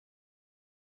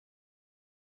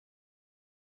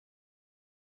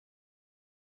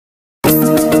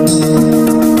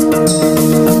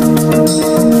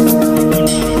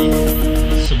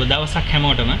දවසක්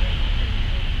හැමෝටම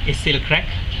SL crack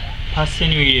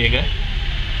පස්වෙනි වීඩියෝ එක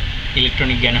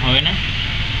ඉලෙක්ට්‍රොනික ගැන හොයන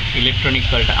ඉලෙක්ට්‍රොනික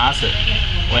වලට ආස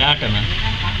ඔයාටම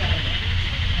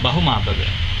බහුමාපක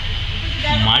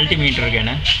මල්ටිමීටර්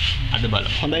ගැන අද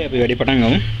බලමු. හොඳයි අපි වැඩි පටන්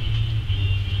ගමු.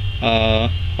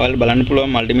 ඔයාලා බලන්න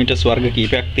පුළුවන් මල්ටිමීටර්ස් වර්ග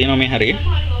කීපයක් තියෙනවා මේ හරිය.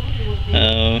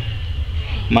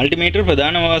 මල්ටිමීටර්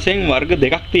ප්‍රධාන වශයෙන් වර්ග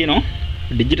දෙකක් තියෙනවා.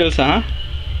 ඩිජිටල් සහ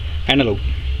ඇනලොග්.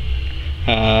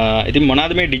 ඉතින්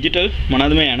මොනවාද මේ ඩිජිටල්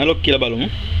මොනවාද මේ ඇනලොග් කියලා බලමු.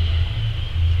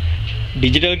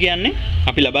 ඩිජිටල් කියන්නේ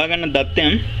අපි ලබා ගන්න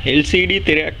දත්තයන් LCD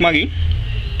තිරයක් මගින්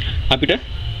අපිට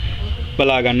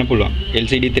බලා ගන්න පුළුවන්.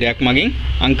 LCD තිරයක් මගින්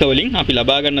අංක වලින් අපි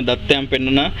ලබා ගන්න දත්තයන්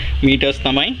පෙන්වන මීටර්ස්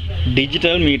තමයි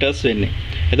ඩිජිටල් මීටර්ස් වෙන්නේ.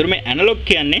 එතකොට මේ ඇනලොග්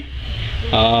කියන්නේ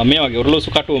මේ වගේ ඔරලෝසු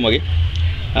කටුව මගේ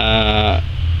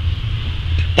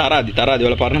තරාදි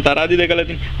වල පරණ තරාදි දෙකලා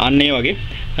තියෙන. අන්න ඒ වගේ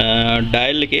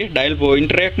ඩයල් එකේ ඩයල්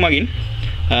පොයින්ටර් එකක් මගින්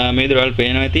මේ දරවල්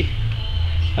පේනවා ඇති.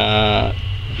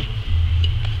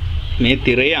 මේ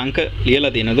තිරේ අංක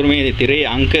ලියලා තියෙනවා. ඒතර මේ තිරේ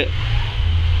අංක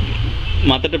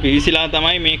මතට පිවිසිලා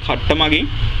තමයි මේ කට්ට මගින්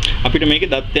අපිට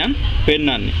මේකේ දත්තයන්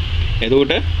පෙන්වන්නේ.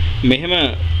 එතකොට මෙහෙම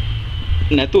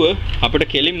නැතුව අපිට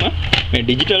කෙලින්ම මේ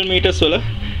ඩිජිටල් මීටර්ස් වල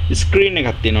ස්ක්‍රීන් එකක්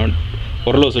තියෙනවා.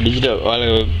 ඔරලෝසු ඩිජිටල්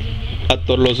අත්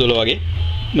ඔරලෝසු වල වගේ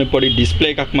මේ පොඩි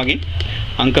ඩිස්ප්ලේ එකක් මගින්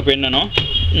අංක පෙන්නනවා.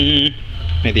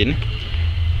 මේ තියෙන්නේ.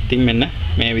 ඉතින් මෙන්න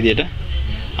මේ විදිහට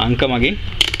අංක මගින්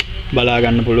බලා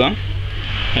ගන්න පුළුවන්.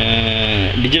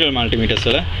 ඩිජිටල් මල්ටිමීටර්ස්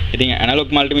වල. ඉතින් ඇනලොග්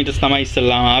මල්ටිමීටර්ස් තමයි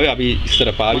ඉස්සල්ලාම ආවේ. අපි ඉස්සර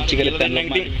පාවිච්චි කරලා දැන්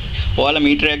ඉතින් ඔයාලා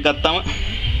මීටරයක් ගත්තාම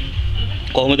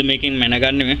කොහොමද මේකෙන්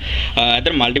මැනගන්නේ?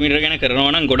 අතන මල්ටිමීටර් ගැන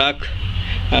කරනවා නම් ගොඩාක්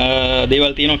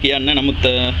දේවල් තියෙනවා කියන්න. නමුත්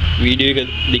වීඩියෝ එක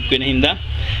දික් වෙන හින්දා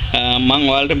මම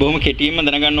ඔයාලට බොහොම කෙටියෙන්ම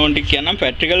දැනගන්න ඕන ටික කියන්නම්.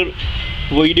 ප්‍රැක්ටිකල්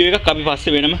වීඩියෝ එකක් අපි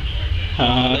පස්සේ වෙනම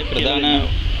ප්‍රධාන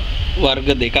වර්ග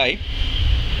දෙකයි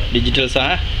ඩිජිටල් සහ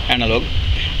ඇනලොග්.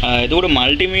 එතකොට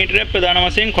මල්ටිමීටර් ප්‍රධාන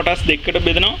වශයෙන් කොටස් දෙකකට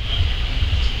බෙදෙනවා.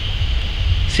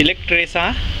 සිලෙක්ටර් සහ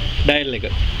ඩයල් එක.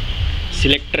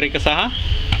 සිලෙක්ටර් එක සහ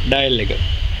ඩයල් එක.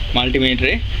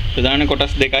 මල්ටිමීටරේ ප්‍රධාන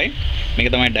කොටස් දෙකයි. මේක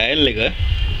තමයි ඩයල් එක.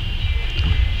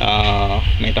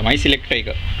 මේ තමයි සිලෙක්ටර් එක.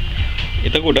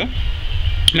 එතකොට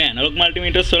මේ ඇනලොග්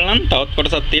මල්ටිමීටර්ස් වල නම් තවත්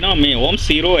කොටසක් තියෙනවා මේ ඕම්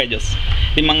 0 එජස්.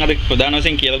 ඉතින් මම අද ප්‍රධාන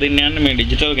වශයෙන් කියලා දෙන්න යන්නේ මේ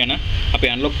ඩිජිටල් ගැන. අපි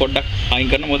ඇනලොග් පොඩ්ඩක් අයින්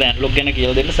කරන මොකද ඇනලොග් ගැන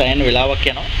කියලා දෙන්න සෑහෙන වෙලාවක්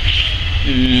යනවා.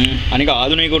 අනික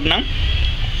ආධුනිකයෙකුට නම්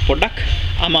පොඩ්ඩක්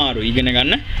අමාරුයි ඉගෙන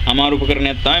ගන්න. අමාරු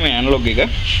උපකරණයක් තමයි මේ ඇනලොග් එක.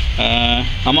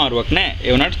 අමාරුවක් නෑ.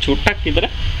 ඒ වුණාට චුට්ටක් විතර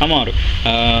අමාරු.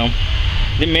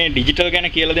 ඉතින් මේ ඩිජිටල් ගැන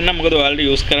කියලා දෙන්නම්. මොකද ඔයාලට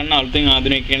යූස් කරන්න අලුතෙන්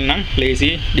ආධුනිකයෙක් නම් ලේසි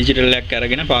ඩිජිටල් එකක්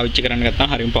අරගෙන පාවිච්චි කරන්න ගත්තාම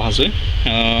හරිම පහසුයි.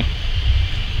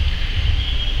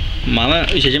 මම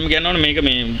විශේෂයෙන්ම කියනවා මේක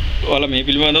මේ ඔයාලා මේ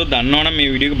පිළිබඳව දන්නවනම් මේ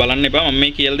වීඩියෝ එක බලන්න එපා. මම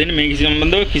මේ කියලා දෙන්නේ මේ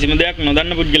සම්බන්ධව කිසිම දෙයක්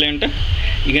නොදන්න පුද්ගලයන්ට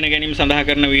ඉගෙන ගැනීම සඳහා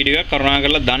කරන වීඩියෝ එකක්.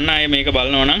 කරුණාකරලා දන්න අය මේක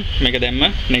බලනවා නම් මේක දැම්ම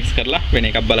නෙක්ස්ට් කරලා වෙන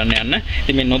එකක් බලන්න යන්න.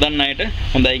 ඉතින් මේ නොදන්න අයට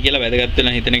හොඳයි කියලා වැදගත්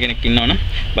වෙලා හිතන කෙනෙක් ඉන්නවනම්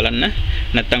බලන්න.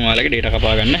 නැත්තම් ඔයාලගේ data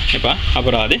කපා ගන්න එපා.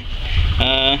 අපරාධේ.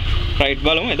 රයිට්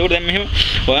බලමු. එතකොට දැන් මෙහෙම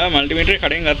ඔයා මල්ටිමීටර්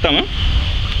කඩෙන් ගත්තම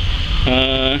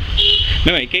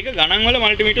මේ එක එක ගණන් වල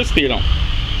මල්ටිමීටර්ස් තියෙනවා.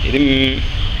 ඉතින්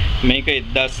මේක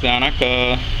 1000 ගානක්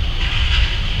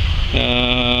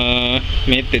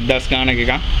මේ 1000 ගානක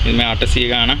එක මේ 800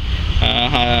 ගානක්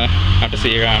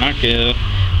 800 ගානක්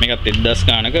මේකත් 1000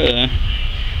 ගානක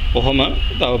කොහොම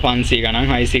තව 500 ගණන්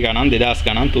 600 ගණන් 2000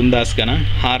 ගණන් 3000 ගණන්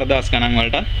 4000 ගණන්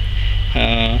වලට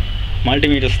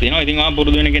මල්ටිමීටර්ස් තියෙනවා. ඉතින් ඔයා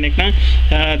පුරුදු වෙන කෙනෙක් නම්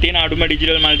තියෙන අඩුම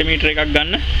ඩිජිටල් මල්ටිමීටර් එකක්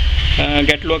ගන්න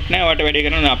ගැටලුවක් නැහැ. ඔයාට වැඩේ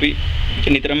කරන්න අපි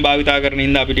නිතරම භාවිතා කරන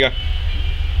හින්දා අපි ටිකක්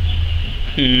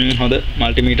හොඳ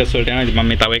මල්ටිමීටර්ස් වලට යනවා. ඉතින් මම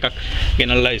මේ තව එකක්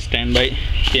ගෙනල්ලා ස්ටෑන්ඩ් බයි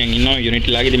තියන් ඉන්නවා යුනිටි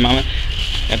ලාගේ. ඉතින් මම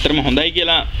ඇත්තටම හොඳයි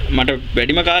කියලා මට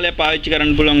වැඩිම කාලයක් පාවිච්චි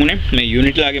කරන්න පුළුවන් උනේ මේ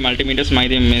යුනිටි ලාගේ මල්ටිමීටර්ස්. මම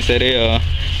ඉතින් මේ සැරේ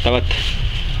තවත්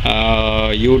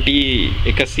UT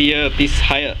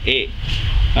 136A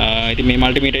ඉතින් මේ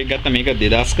මල්ටිමීටර් එක ගත්තා. මේක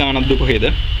 2000 ගානක්ද කොහෙද?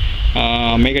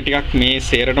 මේක ටිකක් මේ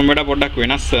සේරටම වඩා පොඩ්ඩක්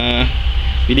වෙනස්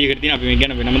විදිහකට තියෙනවා. අපි මේක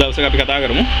ගැන වෙනම දවසක අපි කතා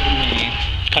කරමු.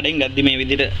 කඩෙන් ගද්දි මේ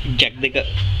විදිහට ජැක් දෙක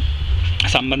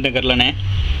සම්බන්ධ කරලා නැහැ.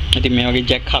 ඉතින් මේ වගේ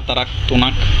ජැක් 4ක්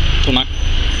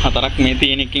 4ක් මේ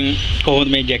තියෙන එකකින් කොහොමද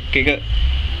මේ ජැක් එක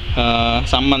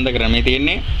සම්බන්ධ කරන්නේ? මේ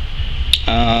තියෙන්නේ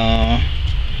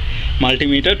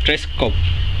මල්ටිමීටර් ටෙලස්කෝප්.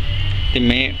 ඉතින්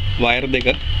මේ වයර් දෙක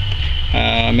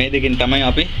මේ දෙකෙන් තමයි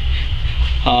අපි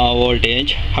වෝල්ටේජ්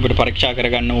අපිට පරීක්ෂා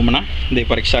කරගන්න උවමනා. දෙක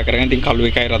පරීක්ෂා කරගෙන ඉතින් කළු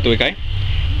එකයි රතු එකයි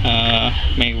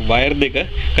මේ වයර් දෙක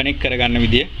කනෙක්ට් කරගන්න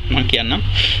විදිය මම කියන්නම්.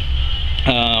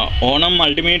 ඕනම්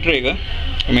මල්ටිමීටර් එක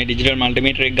මේ ඩිජිටල්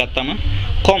මල්ටිමීටර් එක ගත්තම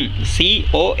COM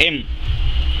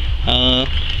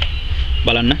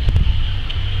බලන්න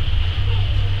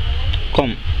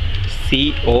COM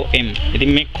COM.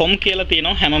 ඉතින් මේ com කියලා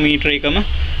තියෙනවා හැම මීටර එකම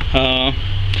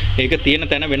ඒක තියෙන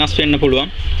තැන වෙනස් වෙන්න පුළුවන්.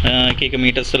 එක එක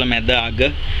මීටර්ස් වල මැද අග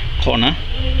කොන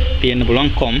තියෙන්න පුළුවන්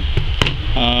com.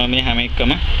 මේ හැම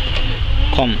එකම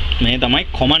com මේ තමයි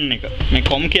common එක. මේ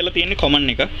com කියලා තියෙන්නේ common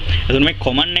එක. එතකොට මේ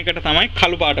common එකට තමයි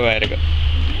කළු පාට වයර් එක.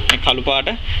 මේ කළු පාට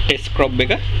ටෙස්ට් ස්ක්‍රොබ්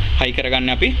එක හයි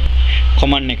කරගන්නේ අපි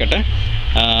common එකට.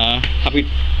 අපි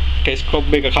ටෙස්ට් ස්ක්‍රොබ්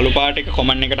එක කළු පාට එක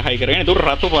common එකට හයි කරගෙන ඒක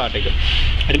රතු පාට එක.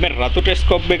 ඉතින් මේ රතු ටෙස්ට්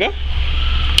ස්ක්‍රොබ් එක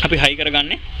අපි හයි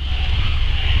කරගන්නේ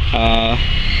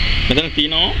මෙතන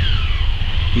තියෙනවා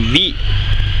V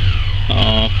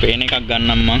පේන එකක්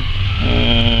ගන්නම් මම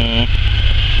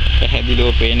පැහැදිලිව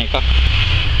පේන එකක්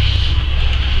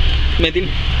මෙතින්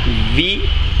V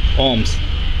ohms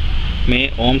මේ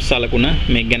ohms සලකුණ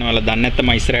මේක ගැන ඔයාලා දන්නේ නැත්නම්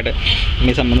මම ඉස්සරහට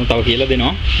මේ සම්බන්ධව තව කියලා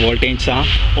දෙනවා වෝල්ටේජ් සහ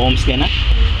ohms ගැන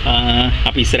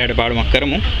අපි ඉස්සරහට පාඩමක්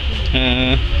කරමු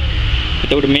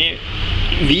එතකොට මේ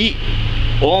V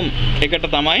ohm එකට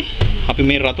තමයි අපි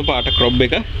මේ රතු පාට ක්‍රොබ්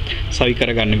එක සවි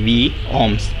කරගන්න V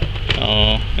ohms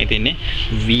මේ තියන්නේ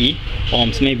V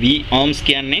ohms මේ V ohms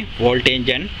කියන්නේ voltage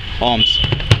and ohms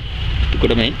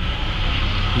එතකොට මේ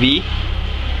V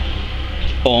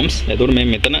ohms එතකොට මේ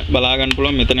මෙතන බලා ගන්න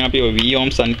පුළුවන් මෙතන අපි ඔය V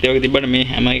ohms අනිත් ඒවා තිබ්බට මේ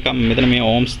හැම එකම මෙතන මේ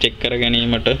ohms චෙක් කර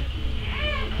ගැනීමට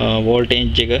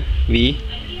voltage එක V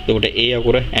එතකොට A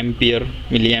අකුර ampere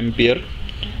milliampere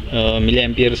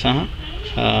සහ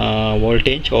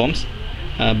voltage ohms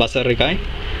බසර් එකයි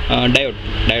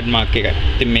ඩයෝඩ් මාක් එකයි.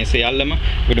 ඉතින් මේ සියල්ලම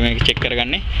අපිට මේක චෙක්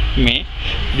කරගන්නේ මේ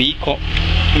V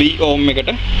ohm එකට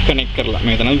කනෙක්ට් කරලා.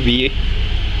 මේ තමයි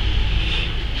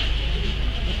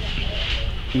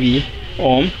V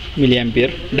ohm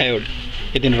milliampere diode.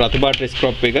 ඉතින් රතු පාට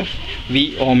ස්ක්‍රොප් එක V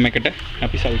ohm එකට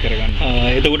අපි සවි කරගන්න.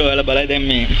 එතකොට ඔයාලා බලයි දැන්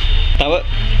මේ තව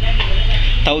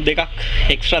දෙකක්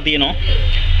එක්ස්ට්‍රා තියෙනවා.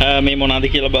 මේ මොනවාද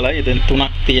කියලා බලයි. ඉතින්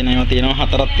තුනක් තියෙනවා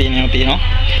හතරක් තියෙනවා.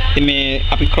 ඉතින් මේ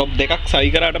අපි ක්‍රොප් දෙකක් සවි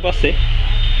කරාට පස්සේ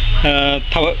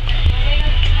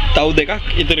තව දෙකක්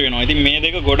ඉතුරු වෙනවා. ඉතින් මේ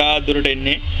දෙක ගොඩාක් දුරට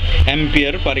එන්නේ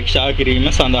ඇම්පියර් පරීක්ෂා කිරීම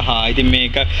සඳහා. ඉතින්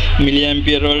මේක මිලි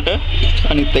ඇම්පියර් වලට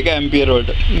අනිත් එක ඇම්පියර්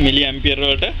වලට. මිලි ඇම්පියර්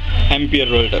වලට ඇම්පියර්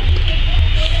වලට.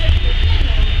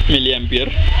 මිලි ඇම්පියර්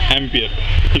ඇම්පියර්.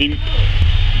 ඉතින්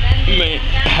මේ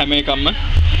හැම එකක්ම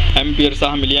ඇම්පියර් සහ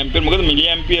මිලි ඇම්පියර්. මොකද මිලි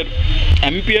ඇම්පියර්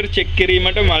චෙක්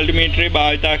කිරීමට මල්ටිමීටරේ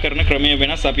භාවිතා කරන ක්‍රමය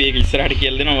වෙනස්. අපි ඒක ඉස්සරහට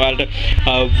කියලා දෙනවා. ඔයාලට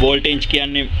වෝල්ටේජ්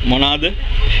කියන්නේ මොනවාද?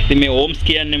 ඉතින් මේ ohms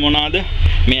කියන්නේ මොනවාද?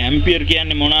 මේ ඇම්පියර්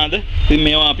කියන්නේ මොනවාද? ඉතින්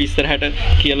මේවා අපි ඉස්සරහට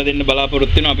කියලා දෙන්න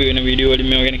බලාපොරොත්තු වෙනවා. අපි වෙන වීඩියෝ වලින්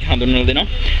මේවා ගැන හඳුන්වලා දෙනවා.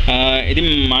 ඉතින්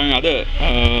මම අද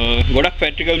ගොඩක්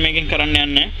ප්‍රැක්ටිකල් මේකෙන් කරන්න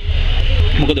යන්නේ.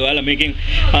 මොකද ඔයාලා මේකෙන්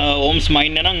ohms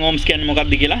මයින් නම් ohms කියන්නේ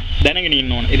මොකක්ද කියලා දැනගෙන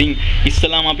ඉන්න ඕන. ඉතින්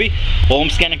ඉස්සලාම අපි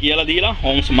ohms ගැන කියලා දීලා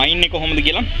ohms මයින් එක කොහොමද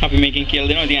කියලා අපි මේකෙන් කියලා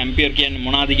දෙනවා. ඉතින් ඇම්පියර් කියන්නේ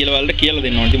මොනවාද කියලා ඔයාලට කියලා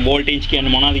දෙන්න ඕන. ඉතින් වෝල්ටේජ්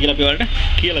කියන්නේ මොනවාද කියලා අපි ඔයාලට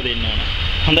කියලා දෙන්න ඕන.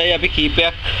 හොඳයි අපි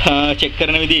කීපයක් චෙක්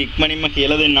කරන විදිහ ඉක්මනින්ම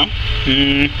කියලා දෙන්නම්.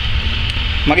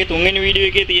 මගේ තුන්වෙනි වීඩියෝ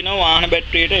එකේ තියෙනවා වාහන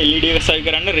බැටරියට LED එක සවි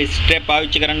කරන්න රෙසිස්ටර් එක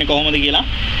පාවිච්චි කරන්නේ කොහොමද කියලා.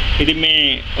 ඉතින් මේ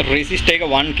රෙසිස්ටර් එක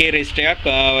 1K රෙසිස්ටර් එකක්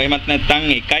එහෙමත් නැත්නම්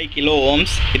 1 කිලෝ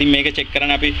ohms. ඉතින් මේක චෙක්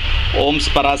කරන්න අපි ohms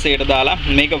පරාසයට දාලා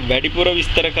මේක වැඩිපුර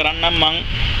විස්තර කරන්නම් මම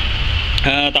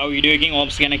තව වීඩියෝ එකකින්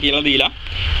ohms ගැන කියලා දීලා.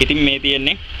 ඉතින් මේ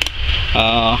තියෙන්නේ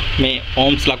මේ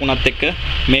ohms ලකුණත් එක්ක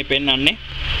මේ පෙන්වන්නේ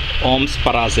ohms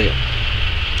පරාසය.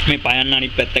 මේ පයන්න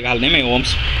අනිත් පැත්ත ගහලා නෙමෙයි ohms.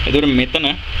 ඒතර මෙතන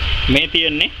මේ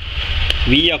තියෙන්නේ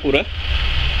V අකුර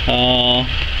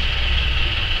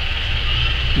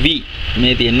V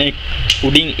මේ තියෙන්නේ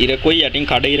උඩින් ඉරකොයි යටින්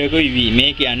කඩ ඉරකොයි V.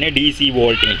 මේ කියන්නේ DC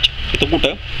වෝල්ටේජ්. එතකොට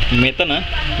මෙතන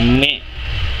මේ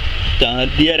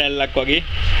දිය රැල්ලක් වගේ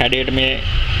හැඩයට මේ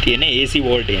තියෙන AC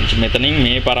වෝල්ටේජ්. මෙතනින්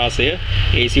මේ පරාසය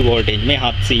AC වෝල්ටේජ් මේ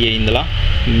 700 ඉඳලා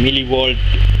මිලි වෝල්ට්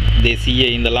 200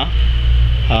 ඉඳලා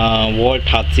වෝල්ට්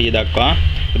 700 දක්වා.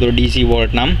 එතකොට DC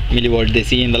වෝල්ට් නම් මිලි වෝල්ට්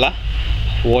 200 ඉඳලා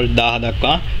වෝල්ට් 1000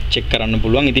 දක්වා චෙක් කරන්න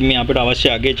පුළුවන්. ඉතින් මේ අපිට අවශ්‍ය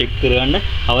අගය චෙක් කරගන්න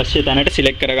අවශ්‍ය තැනට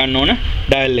සිලෙක්ට් කරගන්න ඕන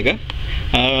ඩයල් එක.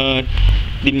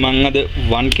 ඉතින් මම අද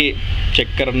 1K චෙක්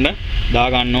කරන්න දා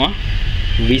ගන්නවා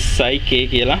 20K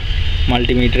කියලා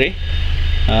මල්ටිමීටරේ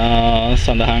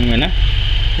සඳහන් වෙන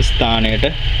ස්ථානයට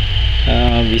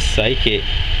 20K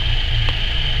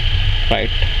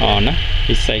right on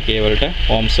 20K වලට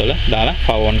ohms වල දාලා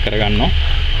power on කරගන්නවා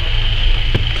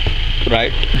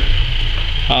right.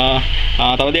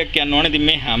 තව දෙයක් කියන්න ඕනේ. ඉතින්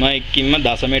මේ හැම එකකින්ම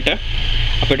දශමයට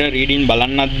අපිට රීඩින්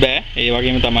බලන්නත් බෑ. ඒ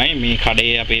වගේම තමයි මේ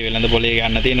කඩේ අපේ වෙළඳ පොලේ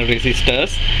ගන්න තියෙන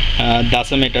රෙසිස්ටර්ස්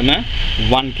දශමයටම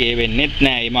 1K වෙන්නේත්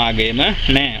නෑ. ඒ මාගේම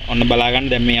නෑ. ඔන්න බලා ගන්න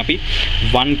දැන් මේ අපි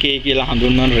 1K කියලා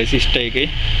හඳුන්වන රෙසිස්ටර් එකේ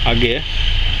අගය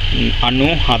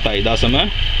 97යි දශම.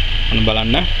 ඔන්න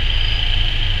බලන්න.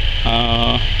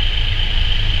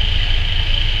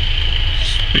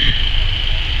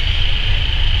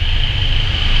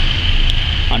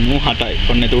 97යි.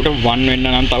 ඔන්න එතකොට 1 වෙන්න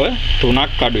නම් තව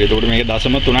 3ක් අඩුයි. එතකොට මේක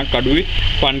 0.3ක් අඩුයි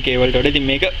 1K වලට වඩා. ඉතින්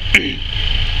මේක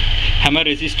හැම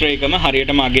රෙසිස්ටර් එකම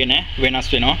හරියටම අගේ නෑ වෙනස්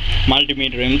වෙනවා.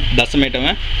 මල්ටිමීටරෙන් දශමයටම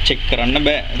චෙක් කරන්න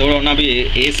බෑ. එතකොට ඔන්න අපි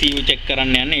AC චෙක්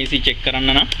කරන්න යන්නේ. AC චෙක් කරන්න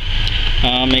නම්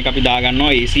මේක අපි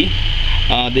දාගන්නවා AC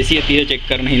 230 චෙක්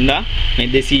කරන හින්දා මේ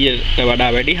 200ට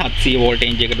වඩා වැඩි 700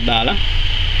 වෝල්ටේජ් එකට දාලා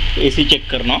AC චෙක්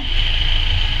කරනවා.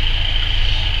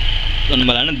 ඔන්න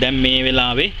බලන්න දැන් මේ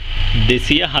වෙලාවේ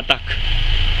 207ක්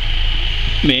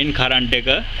මේන් කරන්ට් එක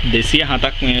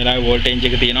 207ක් මේ වෙලාවේ වෝල්ටේජ්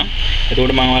එක තියෙනවා.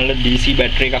 එතකොට මම වල DC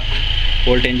බැටරි එකක්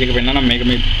වෝල්ටේජ් එක පෙන්නනවා. මේක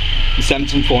මේ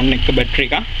Samsung ෆෝන් එක බැටරි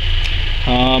එක.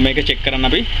 මේක චෙක් කරන්න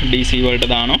අපි DC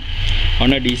වලට දානවා.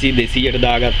 ඔන්න DC 200ට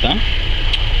දාගත්තා.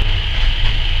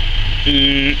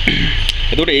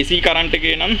 එතකොට AC කරන්ට්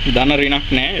එකේ නම් ධන ඍණක්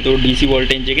නැහැ. එතකොට DC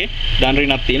වෝල්ටේජ් එකේ ධන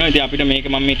ඍණක් තියෙනවා. ඉතින් අපිට මේක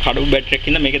මම මේ කඩු බැටරි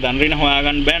එකකින්ද මේකේ ධන ඍණ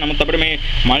හොයාගන්න බෑ. නමුත් අපිට මේ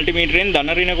මල්ටිමීටරෙන්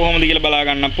ධන ඍණ කොහොමද කියලා බලා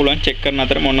ගන්නත් පුළුවන්. චෙක් කරන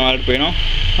අතර මොන වලට පේනවා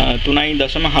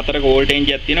 3.4ක වෝල්ටේජ්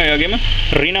එකක් තියෙනවා. ඒ වගේම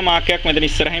ඍණ මාර්කයක් මෙතන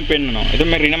ඉස්සරහින් පෙන්නනවා.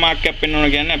 එතකොට මේ ඍණ මාර්කයක්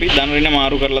පෙන්වනවා කියන්නේ අපි ධන ඍණ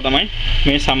මාරු කරලා තමයි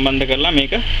මේ සම්බන්ධ කරලා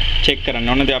මේක චෙක්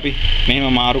කරන්න ඕනේ. ඉතින් අපි මෙහෙම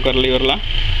මාරු කරලා ඉවරලා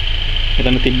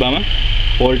එතන තිබ්බම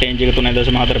වෝල්ටේජ් එක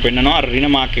 3.4 පෙන්නනවා. අර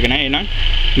ඍණ මාර්ක් එක නෑ. එහෙනම්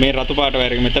මේ රතු පාට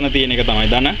වයර් එක මෙතන තියෙන එක තමයි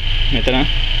ධන. මෙතන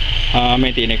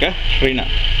මේ තියෙන එක ඍණ.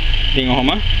 ඉතින්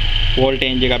ඔහොම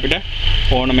වෝල්ටේජ් එක අපිට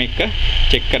ඕනම එක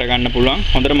චෙක් කරගන්න පුළුවන්.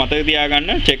 හොඳට මතක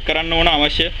තියාගන්න චෙක් කරන්න ඕන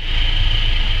අවශ්‍ය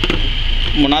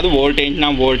මොනවාද වෝල්ටේජ්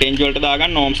නම් වෝල්ටේජ් වලට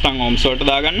දාගන්න, ඕම්ස් නම් ඕම්ස් වලට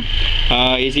දාගන්න,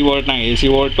 AC වෝල්ට් නම් AC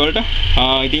වෝල්ට් වලට.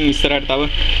 ඉතින් ඉස්සරහට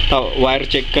තව වයර්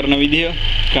චෙක් කරන විදිය,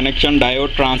 කනෙක්ෂන්,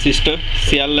 ඩයෝඩ්, ට්‍රාන්සිස්ටර්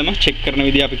සියල්ලම චෙක් කරන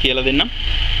විදිය අපි කියලා දෙන්නම්.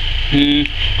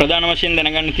 ප්‍රධාන වශයෙන්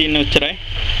දැනගන්න තියෙන උච්චරයි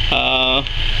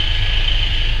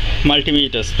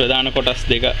මල්ටිමීටර්ස් ප්‍රධාන කොටස්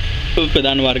දෙක,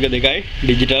 ප්‍රධාන වර්ග දෙකයි,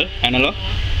 ඩිජිටල්, ඇනලොග්.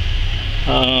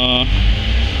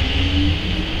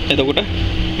 එතකොට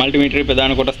මල්ටිමීටරේ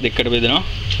ප්‍රධාන කොටස් දෙකකට බෙදෙනවා.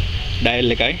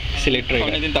 ඩයල් එකයි සිලෙක්ටර්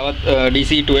එකයි. ඉතින් තවත්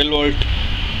DC 12 වෝල්ට්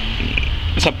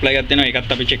සප්ලයි එකක් තියෙනවා.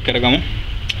 ඒකත් අපි චෙක් කරගමු.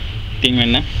 ඉතින්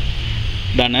වෙන්න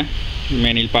ධන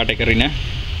මේ නිල් පාට එක ඍණ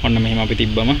ඔන්න මෙහෙම අපි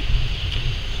තිබ්බම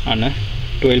අන්න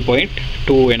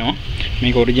 12.2 වෙනවා.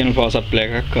 මේක ඔරිජිනල් පවර් සප්ලයි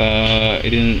එකක්.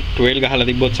 ඉතින් 12 ගහලා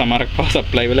තිබ්බොත් සමහරක් පවර්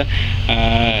සප්ලයි වල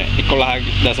 11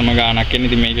 දශම ගාණක්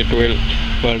එන්නේ. ඉතින් මේක 12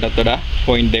 වලටත් වඩා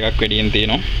පොයින්ට් දෙකක් වැඩියෙන්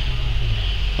තියෙනවා.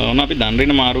 ඔන්න අපි ධන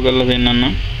ඍණ මාරු කරලා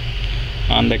පෙන්නන්න.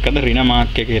 ආන් දැක්කද ඍණ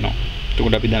මාර්ක් එක එනවා.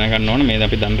 එතකොට අපි දැනගන්න ඕනේ මේ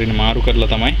අපි ධන ඍණ මාරු කරලා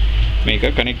තමයි මේක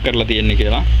කනෙක්ට් කරලා තියෙන්නේ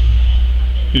කියලා.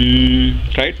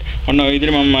 රයිට්. ඔන්න ඔය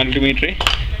විදිහට මම මල්ටිමීටරේ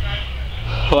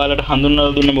ඔයාලට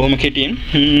හඳුන්වලා දුන්න බොහොම කෙටියෙන්.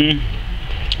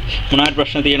 මොනවාට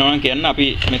ප්‍රශ්න තියෙනවා නම් කියන්න. අපි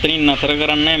මෙතනින් නතර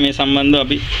කරන්නේ මේ සම්බන්ධව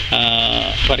අපි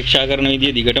පරීක්ෂා කරන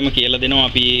විදිය දිගටම කියලා දෙනවා.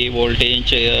 අපි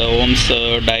වෝල්ටේජ්, ඕම්ස්,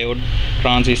 ඩයෝඩ්,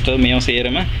 ට්‍රාන්සිස්ටර් මේවා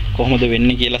සේරම කොහොමද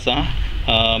වෙන්නේ කියලා සහ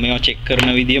මේවා චෙක් කරන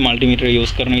විදිය, මල්ටිමීටර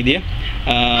යූස් කරන විදිය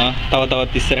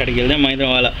තවත් ඉස්සරහට කියලා දැන් මම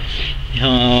හිතනවා ඔයාලා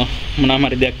මොනවාම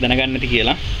හරි දෙයක් දැනගන්න ඇති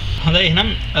කියලා. හොඳයි එහෙනම්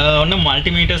ඔන්න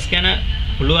මල්ටිමීටර්ස් ගැන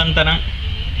පුළුවන් තරම්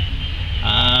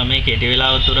මේ කෙටි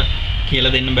වෙලාව තුර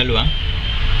කියලා දෙන්න බැලුවා.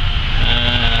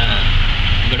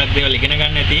 ගොඩක් දේවල් ඉගෙන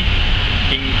ගන්න ඇති.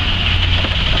 ඉතින්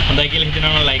හොඳයි කියලා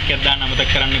හිතනවා නම් ලයික් එකක් දාන්න අමතක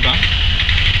කරන්න එපා.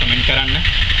 කමෙන්ට් කරන්න,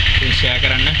 ඉතින් ෂෙයා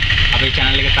කරන්න. අපේ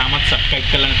channel එක තාමත් subscribe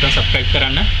කරලා නැත්නම් subscribe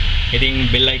කරන්න. ඉතින්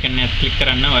bell icon එක click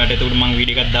කරන්න. ඔයාලට එතකොට මම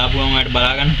වීඩියෝ එකක් දාපුවම ඔයාලට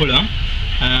බලා ගන්න පුළුවන්.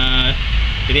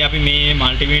 ඉතින් අපි මේ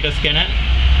මල්ටිමීටර්ස් ගැන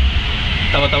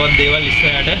තවත් දේවල්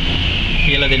ඉස්සරහට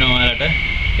කියලා දෙනවා ඔයාලට.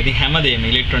 ඉතින් හැමදේම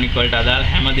ඉලෙක්ට්‍රොනික වලට අදාළ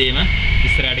හැමදේම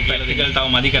ඉස්සරහට කියලා දෙකල් තව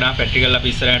මදි කරා. ප්‍රැක්ටිකල් අපි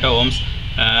ඉස්සරහට ඕම්ස්,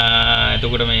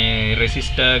 එතකොට මේ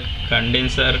රෙසිස්ටර්,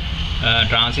 කන්ඩෙන්සර්,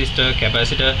 ට්‍රාන්සිස්ටර්,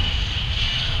 කැපැසිටර්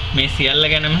මේ සියල්ල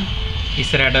ගැනම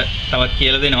ඉස්සරහට තවත්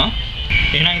කියලා දෙනවා.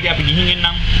 එහෙනම් ඉතින් අපි ගිහින්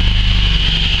එන්නම්.